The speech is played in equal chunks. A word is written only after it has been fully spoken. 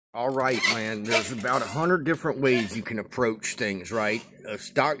All right, man, there's about 100 different ways you can approach things, right? A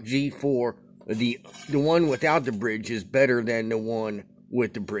stock G4, the one without the bridge is better than the one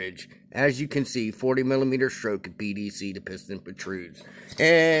with the bridge. As you can see, 40 millimeter stroke at BDC, the piston protrudes.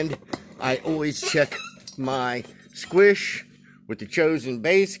 And I always check my squish with the chosen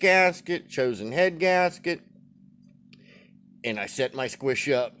base gasket, chosen head gasket, and I set my squish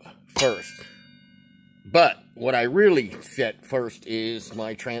up first. But what I really set first is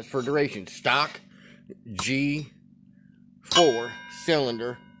my transfer duration. Stock G4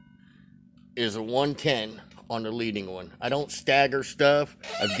 cylinder is a 110 on the leading one. I don't stagger stuff.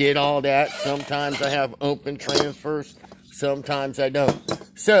 I did all that. Sometimes I have open transfers. Sometimes I don't.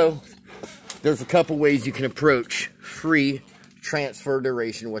 So there's a couple ways you can approach free transfer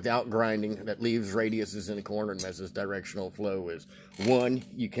duration without grinding that leaves radiuses in the corner and messes directional flow is. One,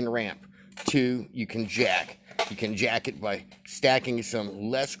 you can ramp. Two, you can jack. You can jack it by stacking some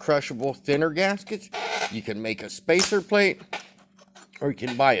less crushable, thinner gaskets. You can make a spacer plate, or you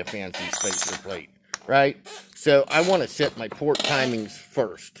can buy a fancy spacer plate, right? So I want to set my port timings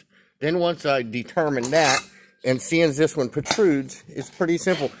first. Then once I determine that, and seeing as this one protrudes, it's pretty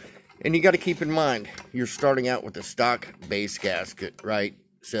simple. And you got to keep in mind, you're starting out with a stock base gasket, right?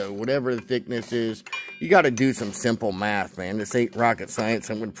 So whatever the thickness is, you got to do some simple math, man. This ain't rocket science.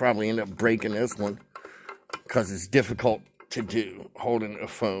 I'm going to probably end up breaking this one because it's difficult to do holding a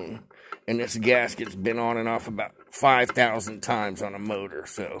phone. And this gasket's been on and off about 5,000 times on a motor.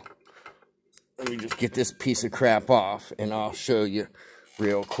 So let me just get this piece of crap off and I'll show you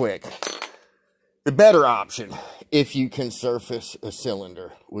real quick. The better option, if you can surface a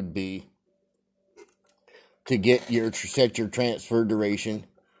cylinder, would be to set your transfer duration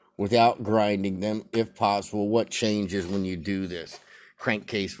without grinding them, if possible. What changes when you do this?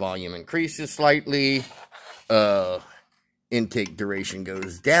 Crankcase volume increases slightly, intake duration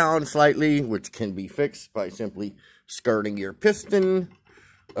goes down slightly, which can be fixed by simply skirting your piston.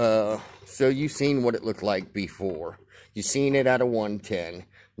 So you've seen what it looked like before. You've seen it at a 110.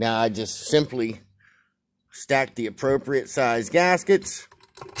 Now I just simply stack the appropriate size gaskets.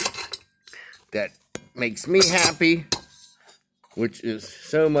 That makes me happy, which is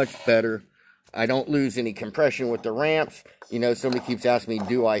so much better. I don't lose any compression with the ramps. You know, somebody keeps asking me,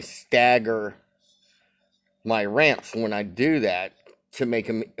 do I stagger my ramps when I do that to make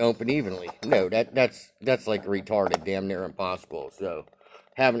them open evenly? No, that's like retarded, damn near impossible. So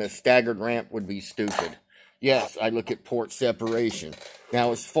having a staggered ramp would be stupid. Yes, I look at port separation.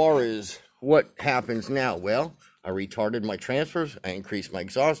 Now, as far as what happens now, well, I retarded my transfers, I increased my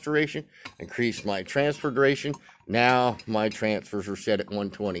exhaust duration, increased my transfer duration. Now my transfers are set at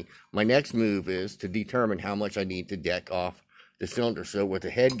 120. My next move is to determine how much I need to deck off the cylinder. So with the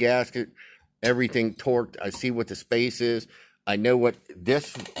head gasket, everything torqued, I see what the space is. I know what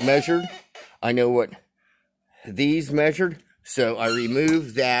this measured. I know what these measured. So I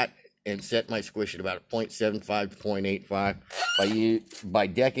remove that and set my squish at about 0.75 to 0.85 by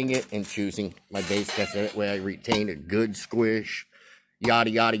decking it and choosing my base gasket. That way I retain a good squish, yada,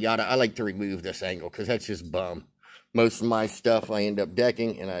 yada, yada. I like to remove this angle because that's just bum. Most of my stuff I end up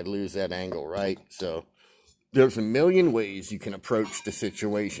decking and I lose that angle, right? So there's a million ways you can approach the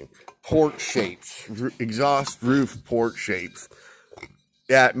situation. Port shapes, exhaust roof port shapes,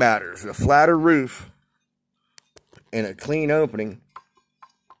 that matters. A flatter roof and a clean opening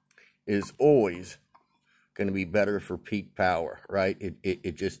is always going to be better for peak power, right?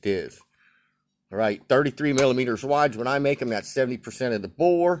 It just is. All right, 33 millimeters wide. When I make them, that's 70% of the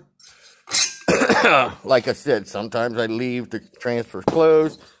bore. Like I said, sometimes I leave the transfers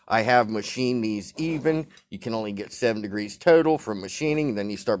closed. I have machined these even. You can only get 7 degrees total from machining. Then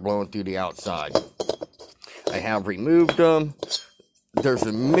you start blowing through the outside. I have removed them. There's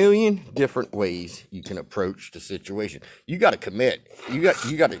a million different ways you can approach the situation. You got to commit. You got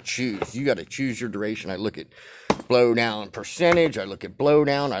to choose. You got to choose your duration. I look at blow down percentage. I look at blow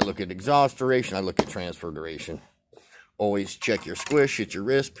down. I look at exhaust duration. I look at transfer duration. Always check your squish at your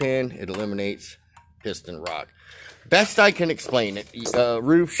wrist pin. It eliminates piston rock. Best I can explain it.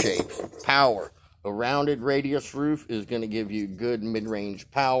 Roof shapes, power. A rounded radius roof is going to give you good mid-range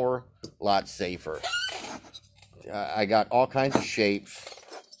power. A lot safer. I got all kinds of shapes,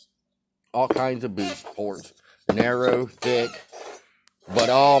 all kinds of boost ports, narrow, thick, but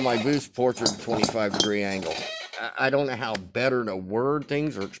all my boost ports are at a 25-degree angle. I don't know how better to word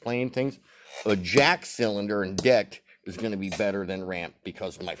things or explain things. A jack cylinder and decked is going to be better than ramp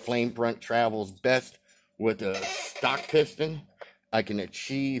because my flame front travels best with a stock piston. I can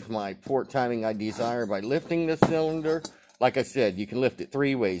achieve my port timing I desire by lifting the cylinder. Like I said, you can lift it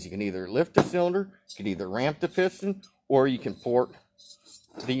 3 ways. You can either lift the cylinder, you can either ramp the piston, or you can port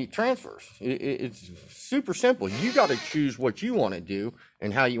the transfers. It's super simple. You got to choose what you want to do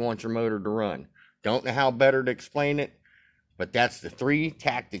and how you want your motor to run. Don't know how better to explain it, but that's the 3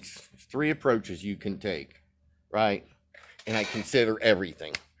 tactics, 3 approaches you can take, right? And I consider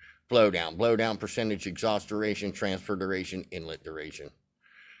everything. Blowdown percentage, exhaust duration, transfer duration, inlet duration.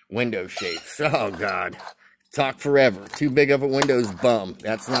 Window shapes. Oh, God. Talk forever. Too big of a window's bum.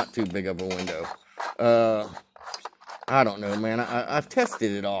 That's not too big of a window. I don't know, man. I've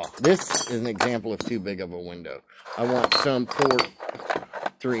tested it all. This is an example of too big of a window. I want some port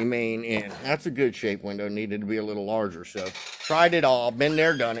to remain in. That's a good shape window. Needed to be a little larger. So, tried it all. Been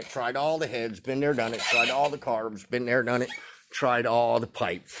there, done it. Tried all the heads. Been there, done it. Tried all the carbs. Been there, done it. Tried all the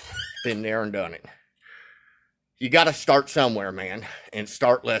pipes. Been there and done it. You got to start somewhere, man. And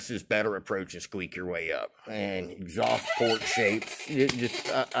start less is better approach and squeak your way up. And exhaust port shapes.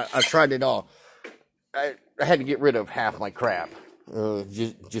 I've tried it all. I had to get rid of half my crap.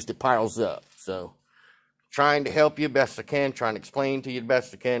 Just it piles up. So, trying to help you best I can. Trying to explain to you the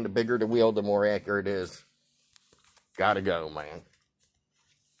best I can. The bigger the wheel, the more accurate it is. Gotta go, man.